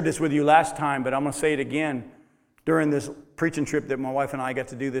 I shared this with you last time, but I'm going to say it again. During this preaching trip that my wife and I got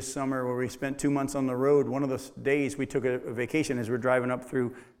to do this summer, where we spent 2 months on the road, one of those days we took a vacation as we're driving up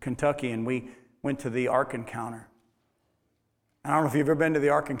through Kentucky, and we went to the Ark Encounter. I don't know if you've ever been to the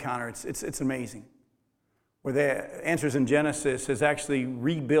Ark Encounter. It's amazing. Where the Answers in Genesis has actually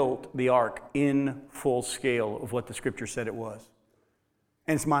rebuilt the ark in full scale of what the scripture said it was.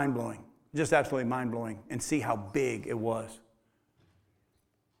 And it's mind-blowing, just absolutely mind-blowing, and see how big it was.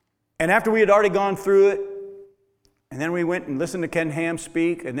 And after we had already gone through it, and then we went and listened to Ken Ham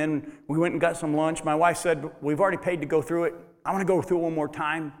speak, and then we went and got some lunch, my wife said, we've already paid to go through it. I want to go through it one more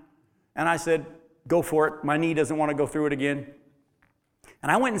time. And I said, go for it. My knee doesn't want to go through it again.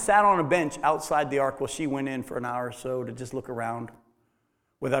 And I went and sat on a bench outside the ark while she went in for an hour or so to just look around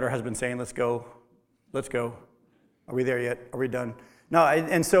without her husband saying, let's go. Are we there yet? Are we done? No,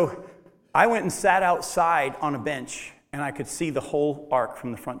 and so I went and sat outside on a bench, and I could see the whole ark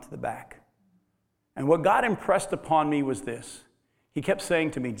from the front to the back. And what God impressed upon me was this. He kept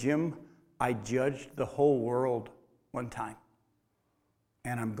saying to me, Jim, I judged the whole world one time,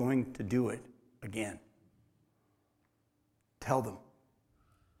 and I'm going to do it again. Tell them.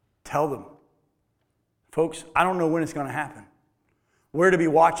 Folks, I don't know when it's going to happen. We're to be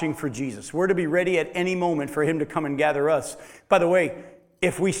watching for Jesus. We're to be ready at any moment for him to come and gather us. By the way,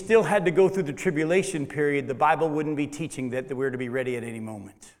 if we still had to go through the tribulation period, the Bible wouldn't be teaching that we're to be ready at any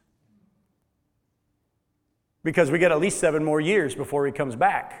moment. Because we got at least 7 more years before he comes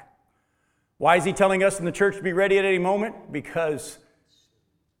back. Why is he telling us in the church to be ready at any moment? Because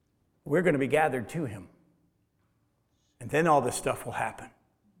we're going to be gathered to him. And then all this stuff will happen.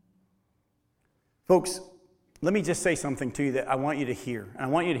 Folks, let me just say something to you that I want you to hear, and I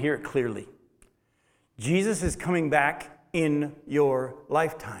want you to hear it clearly. Jesus is coming back in your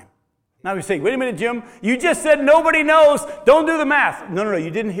lifetime. Now you say, wait a minute, Jim, you just said nobody knows. Don't do the math. No, you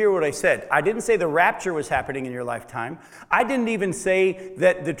didn't hear what I said. I didn't say the rapture was happening in your lifetime. I didn't even say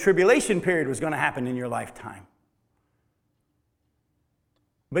that the tribulation period was going to happen in your lifetime.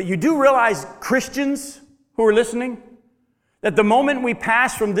 But you do realize, Christians who are listening, that the moment we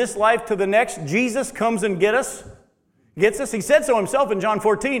pass from this life to the next, Jesus comes and gets us. He said so himself in John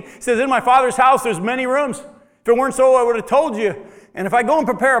 14. He says, in my Father's house there's many rooms. If it weren't so, I would have told you. And if I go and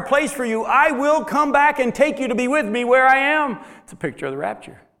prepare a place for you, I will come back and take you to be with me where I am. It's a picture of the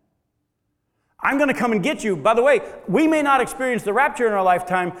rapture. I'm going to come and get you. By the way, we may not experience the rapture in our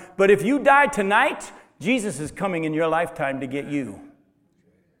lifetime, but if you die tonight, Jesus is coming in your lifetime to get you.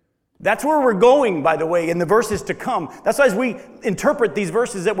 That's where we're going, by the way, in the verses to come. That's why as we interpret these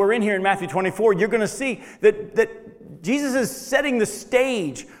verses that we're in here in Matthew 24, you're going to see that Jesus is setting the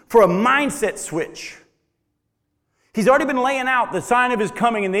stage for a mindset switch. He's already been laying out the sign of his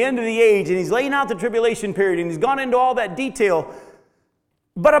coming and the end of the age, and he's laying out the tribulation period, and he's gone into all that detail.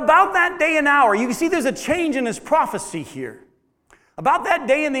 But about that day and hour, you can see there's a change in his prophecy here. About that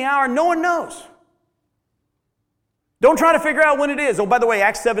day and the hour, no one knows. Don't try to figure out when it is. Oh, by the way,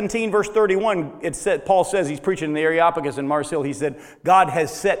 Acts 17, verse 31, Paul says, he's preaching in the Areopagus in Mars Hill, he said, God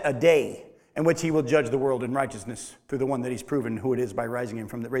has set a day in which he will judge the world in righteousness through the one that he's proven who it is by raising him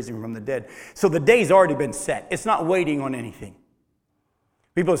from the dead. So the day's already been set. It's not waiting on anything.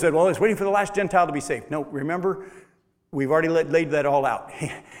 People have said, well, it's waiting for the last Gentile to be saved. No, remember, we've already laid that all out.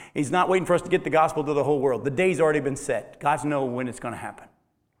 He's not waiting for us to get the gospel to the whole world. The day's already been set. God's knows when it's going to happen.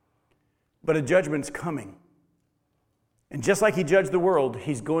 But a judgment's coming. And just like he judged the world,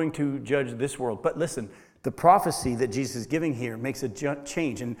 he's going to judge this world. But listen, the prophecy that Jesus is giving here makes a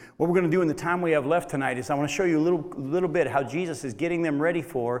change. And what we're going to do in the time we have left tonight is I want to show you a little bit how Jesus is getting them ready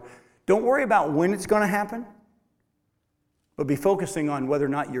for. Don't worry about when it's going to happen, but be focusing on whether or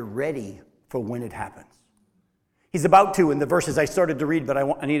not you're ready for when it happens. He's about to, in the verses I started to read, but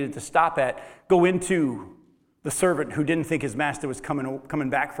I needed to stop at, go into the servant who didn't think his master was coming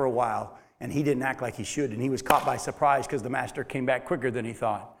back for a while, and he didn't act like he should, and he was caught by surprise because the master came back quicker than he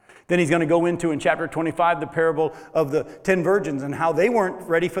thought. Then he's going to go into, in chapter 25, the parable of the 10 virgins and how they weren't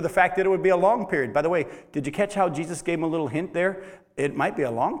ready for the fact that it would be a long period. By the way, did you catch how Jesus gave them a little hint there? It might be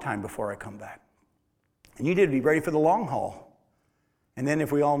a long time before I come back. And you need to be ready for the long haul. And then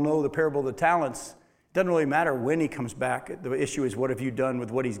if we all know the parable of the talents, it doesn't really matter when he comes back. The issue is, what have you done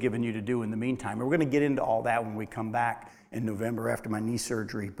with what he's given you to do in the meantime? And we're going to get into all that when we come back in November after my knee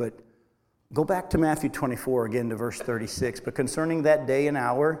surgery. But go back to Matthew 24 again to verse 36. But concerning that day and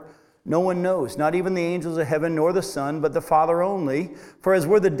hour, no one knows, not even the angels of heaven, nor the Son, but the Father only. For as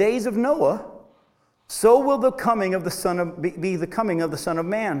were the days of Noah, so will the coming of the be the coming of the Son of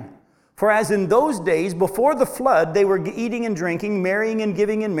Man. For as in those days before the flood, they were eating and drinking, marrying and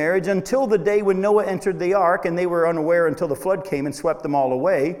giving in marriage, until the day when Noah entered the ark, and they were unaware until the flood came and swept them all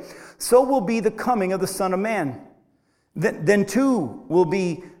away, so will be the coming of the Son of Man. Then two will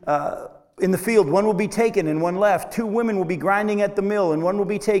be in the field, one will be taken and one left. Two women will be grinding at the mill, and one will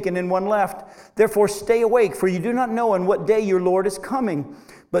be taken and one left. Therefore stay awake, for you do not know on what day your Lord is coming.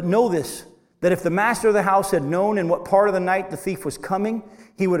 But know this, that if the master of the house had known in what part of the night the thief was coming,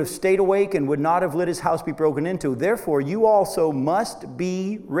 he would have stayed awake and would not have let his house be broken into. Therefore you also must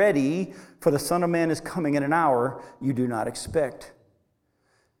be ready, for the Son of Man is coming in an hour you do not expect.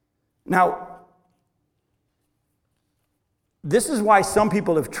 Now, this is why some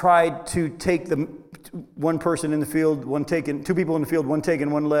people have tried to take one person in the field, two people in the field, one taken,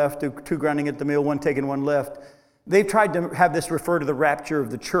 one left, two grinding at the mill, one taken, one left. They've tried to have this refer to the rapture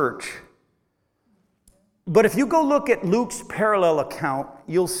of the church. But if you go look at Luke's parallel account,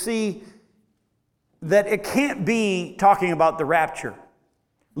 you'll see that it can't be talking about the rapture.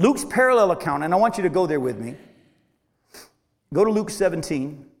 Luke's parallel account, and I want you to go there with me. Go to Luke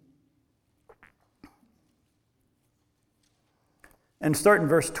 17. And start in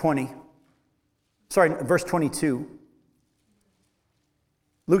verse 22.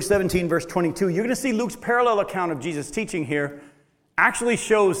 Luke 17, verse 22. You're going to see Luke's parallel account of Jesus' teaching here actually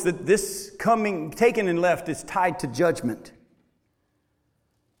shows that this coming, taken and left, is tied to judgment.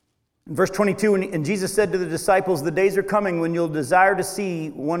 In verse 22, and Jesus said to the disciples, the days are coming when you'll desire to see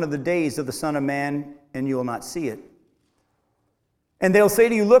one of the days of the Son of Man, and you will not see it. And they'll say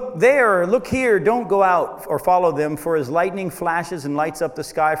to you, look there, look here, don't go out or follow them, for as lightning flashes and lights up the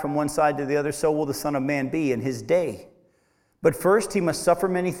sky from one side to the other, so will the Son of Man be in his day. But first he must suffer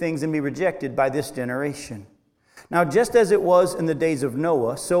many things and be rejected by this generation. Now, just as it was in the days of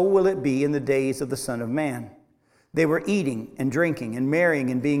Noah, so will it be in the days of the Son of Man. They were eating and drinking and marrying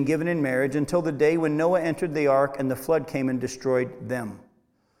and being given in marriage until the day when Noah entered the ark and the flood came and destroyed them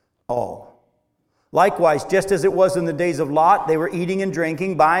all. Likewise, just as it was in the days of Lot, they were eating and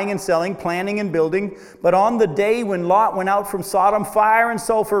drinking, buying and selling, planning and building. But on the day when Lot went out from Sodom, fire and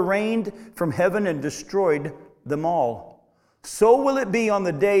sulfur rained from heaven and destroyed them all. So will it be on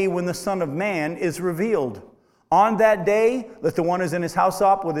the day when the Son of Man is revealed. On that day, let the one who's in his house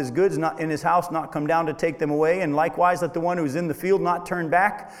up with his goods not in his house not come down to take them away. And likewise, let the one who's in the field not turn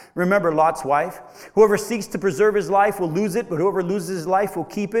back. Remember Lot's wife. Whoever seeks to preserve his life will lose it, but whoever loses his life will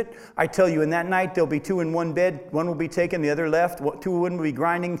keep it. I tell you, in that night there'll be two in one bed. One will be taken, the other left. Two will be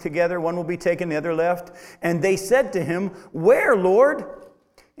grinding together. One will be taken, the other left. And they said to him, "Where, Lord?"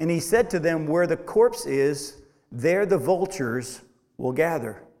 And he said to them, "Where the corpse is, there the vultures will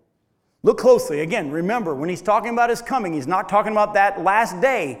gather." Look closely. Again, remember, when he's talking about his coming, he's not talking about that last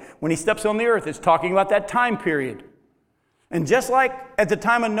day when he steps on the earth. It's talking about that time period. And just like at the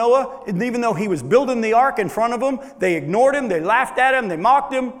time of Noah, even though he was building the ark in front of them, they ignored him, they laughed at him, they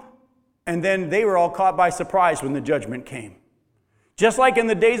mocked him, and then they were all caught by surprise when the judgment came. Just like in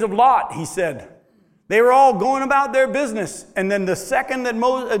the days of Lot, he said, they were all going about their business. And then the second that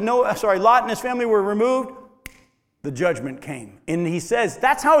Lot and his family were removed, the judgment came. And he says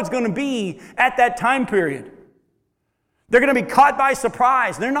that's how it's going to be at that time period. They're going to be caught by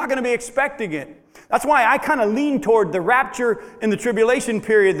surprise. They're not going to be expecting it. That's why I kind of lean toward the rapture in the tribulation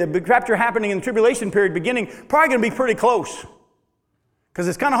period, the rapture happening in the tribulation period beginning, probably going to be pretty close. Because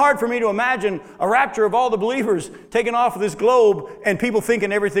it's kind of hard for me to imagine a rapture of all the believers taken off of this globe and people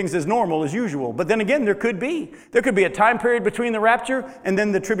thinking everything's as normal as usual. But then again, there could be. There could be a time period between the rapture and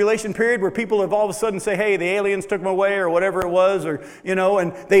then the tribulation period where people have all of a sudden say, hey, the aliens took them away or whatever it was, or,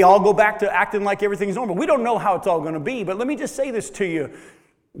 and they all go back to acting like everything's normal. We don't know how it's all going to be, but let me just say this to you.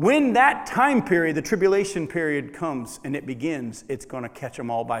 When that time period, the tribulation period comes and it begins, it's going to catch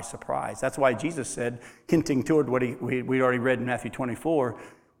them all by surprise. That's why Jesus said, hinting toward what we'd already read in Matthew 24,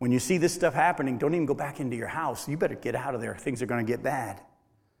 when you see this stuff happening, don't even go back into your house. You better get out of there. Things are going to get bad.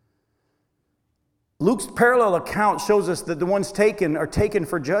 Luke's parallel account shows us that the ones taken are taken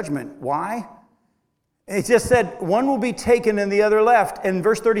for judgment. Why? It just said, one will be taken and the other left. And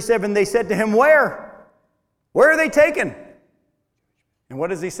verse 37, they said to him, where? Where are they taken? And what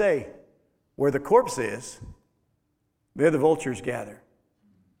does he say? Where the corpse is, there the vultures gather.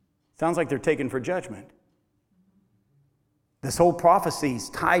 Sounds like they're taken for judgment. This whole prophecy is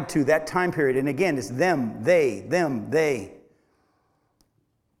tied to that time period. And again, it's them, they.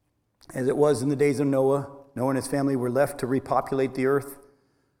 As it was in the days of Noah, Noah and his family were left to repopulate the earth.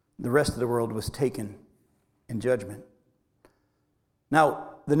 The rest of the world was taken in judgment.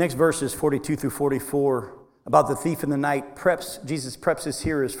 Now, the next verses, 42 through 44, about the thief in the night, Jesus preps his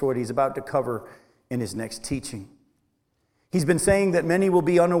hearers for what he's about to cover in his next teaching. He's been saying that many will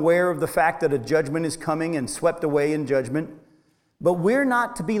be unaware of the fact that a judgment is coming and swept away in judgment. But we're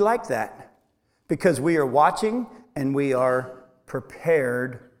not to be like that, because we are watching and we are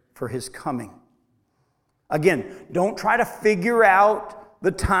prepared for his coming. Again, don't try to figure out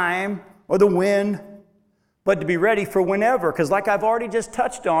the time or the when, but to be ready for whenever. Because like I've already just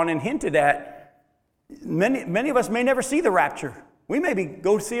touched on and hinted at, Many of us may never see the rapture. We maybe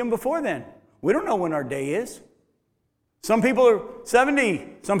go see him before then. We don't know when our day is. Some people are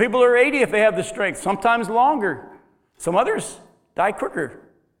 70. Some people are 80 if they have the strength. Sometimes longer. Some others die quicker.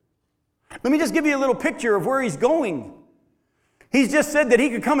 Let me just give you a little picture of where he's going. He's just said that he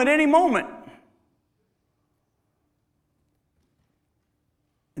could come at any moment.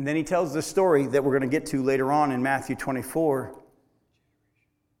 And then he tells the story that we're going to get to later on in Matthew 24,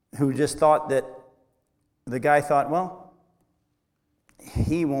 who just thought that the guy thought, well,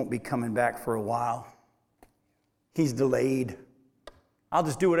 he won't be coming back for a while. He's delayed. I'll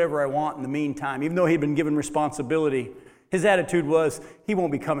just do whatever I want in the meantime. Even though he'd been given responsibility, his attitude was, he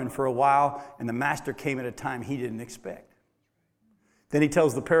won't be coming for a while, and the master came at a time he didn't expect. Then he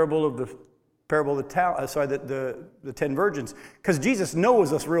tells the parable of the 10 virgins, because Jesus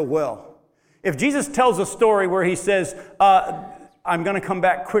knows us real well. If Jesus tells a story where he says, I'm going to come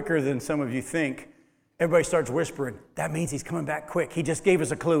back quicker than some of you think, everybody starts whispering, that means he's coming back quick. He just gave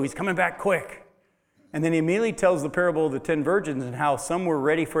us a clue. He's coming back quick. And then he immediately tells the parable of the 10 virgins and how some were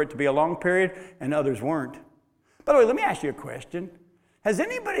ready for it to be a long period and others weren't. By the way, let me ask you a question. Has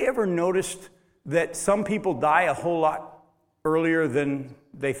anybody ever noticed that some people die a whole lot earlier than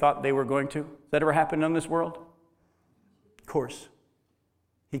they thought they were going to? Has that ever happened in this world? Of course.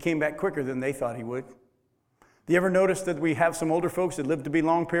 He came back quicker than they thought he would. Do you ever notice that we have some older folks that live to be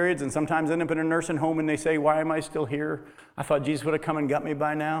long periods and sometimes end up in a nursing home and they say, why am I still here? I thought Jesus would have come and got me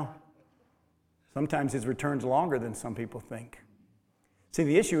by now. Sometimes his return's longer than some people think. See,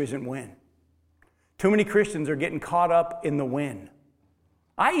 the issue isn't when. Too many Christians are getting caught up in the when.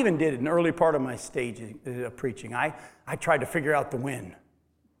 I even did an early part of my stage of preaching. I tried to figure out the when.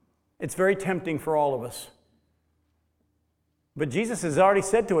 It's very tempting for all of us. But Jesus has already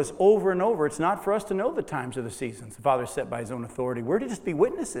said to us over and over, it's not for us to know the times or the seasons the Father set by his own authority. We're to just be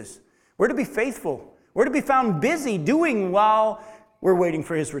witnesses. We're to be faithful. We're to be found busy doing while we're waiting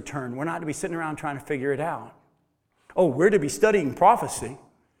for his return. We're not to be sitting around trying to figure it out. Oh, we're to be studying prophecy,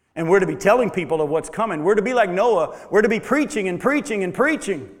 and we're to be telling people of what's coming. We're to be like Noah. We're to be preaching and preaching and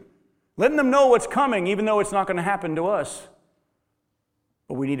preaching, letting them know what's coming, even though it's not going to happen to us.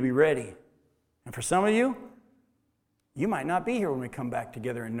 But we need to be ready. And for some of you, you might not be here when we come back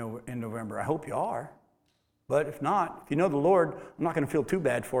together in November. I hope you are. But if not, if you know the Lord, I'm not going to feel too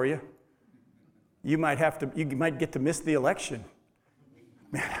bad for you. You might get to miss the election.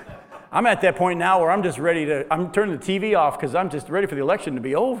 Man, I'm at that point now where I'm turning the TV off because I'm just ready for the election to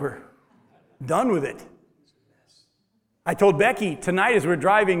be over. Done with it. I told Becky tonight as we're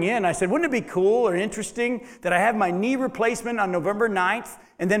driving in, I said, wouldn't it be cool or interesting that I have my knee replacement on November 9th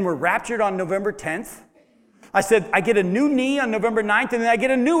and then we're raptured on November 10th? I said, I get a new knee on November 9th and then I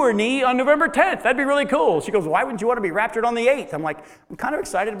get a newer knee on November 10th. That'd be really cool. She goes, why wouldn't you want to be raptured on the 8th? I'm like, I'm kind of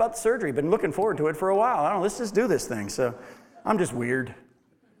excited about the surgery. Been looking forward to it for a while. I don't know, let's just do this thing. So I'm just weird.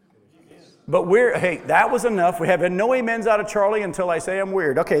 But hey, that was enough. We have had no amens out of Charlie until I say I'm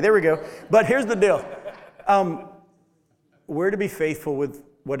weird. Okay, there we go. But here's the deal. We're to be faithful with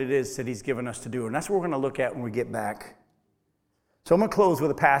what it is that he's given us to do. And that's what we're going to look at when we get back. So I'm going to close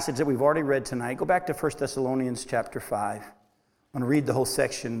with a passage that we've already read tonight. Go back to 1 Thessalonians chapter 5. I'm going to read the whole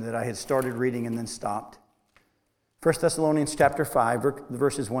section that I had started reading and then stopped. 1 Thessalonians chapter 5,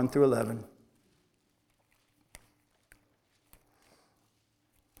 verses 1 through 11.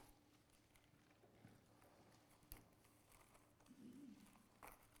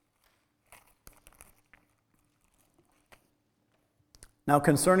 Now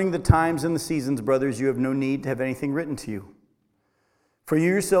concerning the times and the seasons, brothers, you have no need to have anything written to you. For you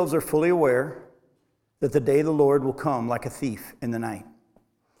yourselves are fully aware that the day of the Lord will come like a thief in the night.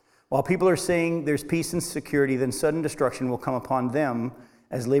 While people are saying there's peace and security, then sudden destruction will come upon them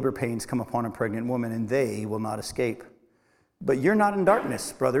as labor pains come upon a pregnant woman, and they will not escape. But you're not in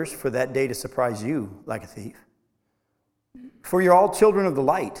darkness, brothers, for that day to surprise you like a thief. For you're all children of the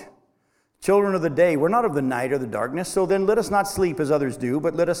light, children of the day. We're not of the night or the darkness. So then let us not sleep as others do,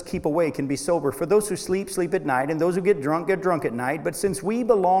 but let us keep awake and be sober. For those who sleep, sleep at night, and those who get drunk at night. But since we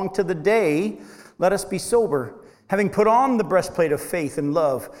belong to the day, let us be sober, having put on the breastplate of faith and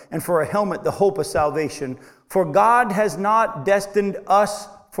love, and for a helmet the hope of salvation. For God has not destined us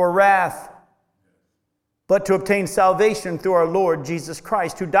for wrath, but to obtain salvation through our Lord Jesus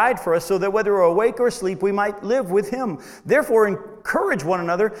Christ, who died for us, so that whether we're awake or asleep, we might live with him. Therefore, encourage one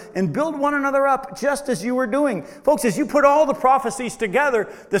another and build one another up, just as you were doing. Folks, as you put all the prophecies together,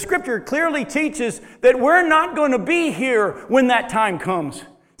 the Scripture clearly teaches that we're not going to be here when that time comes.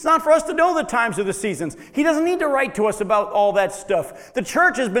 It's not for us to know the times or the seasons. He doesn't need to write to us about all that stuff. The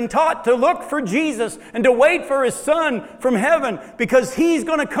church has been taught to look for Jesus and to wait for his Son from heaven, because he's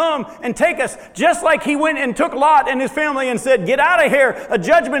going to come and take us, just like he went and took Lot and his family and said, get out of here, a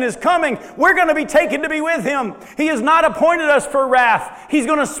judgment is coming. We're going to be taken to be with him. He has not appointed us for wrath. He's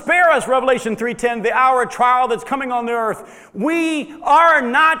going to spare us, Revelation 3:10, the hour of trial that's coming on the earth. We are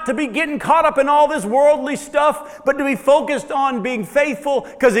not to be getting caught up in all this worldly stuff, but to be focused on being faithful,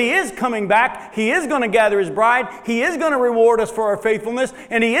 because he is coming back. He is going to gather his bride. He is going to reward us for our faithfulness,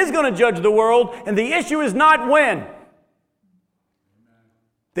 and he is going to judge the world. And the issue is not when.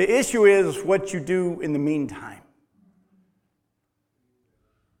 The issue is what you do in the meantime.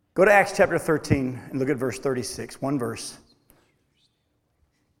 Go to Acts chapter 13 and look at verse 36. One verse.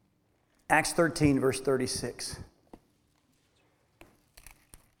 Acts 13, verse 36.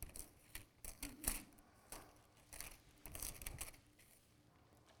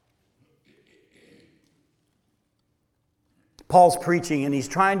 Paul's preaching, and he's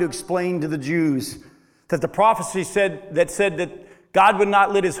trying to explain to the Jews that the prophecy said that God would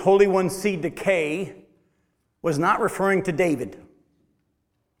not let his Holy One's seed decay was not referring to David.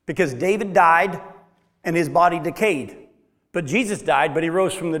 Because David died and his body decayed. But Jesus died, but he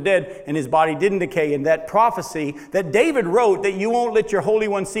rose from the dead and his body didn't decay. And that prophecy that David wrote, that you won't let your Holy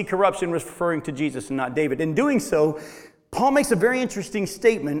One see corruption, was referring to Jesus and not David. In doing so, Paul makes a very interesting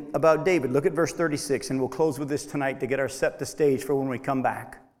statement about David. Look at verse 36, and we'll close with this tonight to set the stage for when we come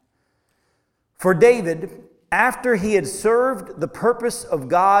back. For David, after he had served the purpose of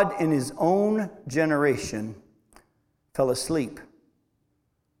God in his own generation, fell asleep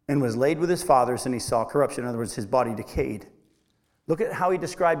and was laid with his fathers, and he saw corruption. In other words, his body decayed. Look at how he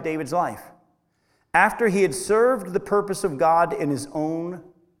described David's life. After he had served the purpose of God in his own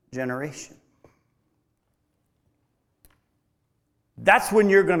generation. That's when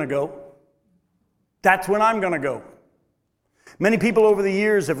you're going to go. That's when I'm going to go. Many people over the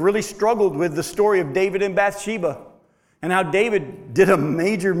years have really struggled with the story of David and Bathsheba and how David did a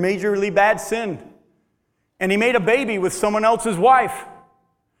majorly bad sin. And he made a baby with someone else's wife.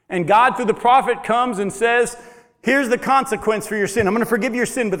 And God, through the prophet, comes and says, here's the consequence for your sin. I'm going to forgive your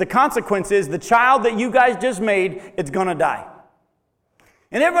sin, but the consequence is the child that you guys just made, it's going to die.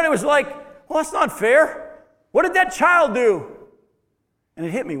 And everybody was like, well, that's not fair. What did that child do? And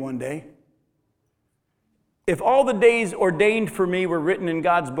it hit me one day. If all the days ordained for me were written in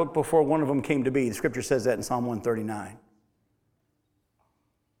God's book before one of them came to be, the scripture says that in Psalm 139.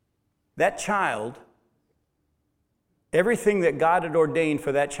 That child, everything that God had ordained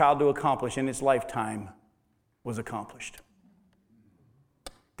for that child to accomplish in its lifetime was accomplished.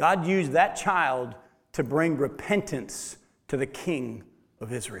 God used that child to bring repentance to the king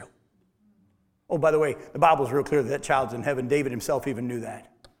of Israel. Oh, by the way, the Bible's real clear that that child's in heaven. David himself even knew that.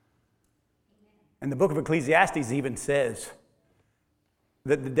 And the book of Ecclesiastes even says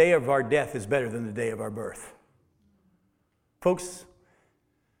that the day of our death is better than the day of our birth. Folks,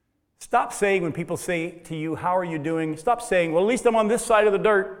 stop saying when people say to you, how are you doing? Stop saying, well, at least I'm on this side of the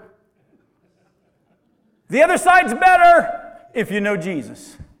dirt. The other side's better if you know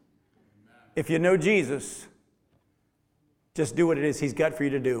Jesus. If you know Jesus, just do what it is he's got for you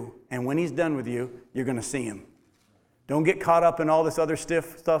to do. And when he's done with you, you're going to see him. Don't get caught up in all this other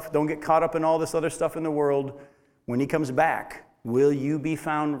stuff. Don't get caught up in all this other stuff in the world. When he comes back, will you be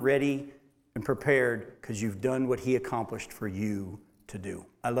found ready and prepared because you've done what he accomplished for you to do?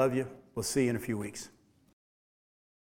 I love you. We'll see you in a few weeks.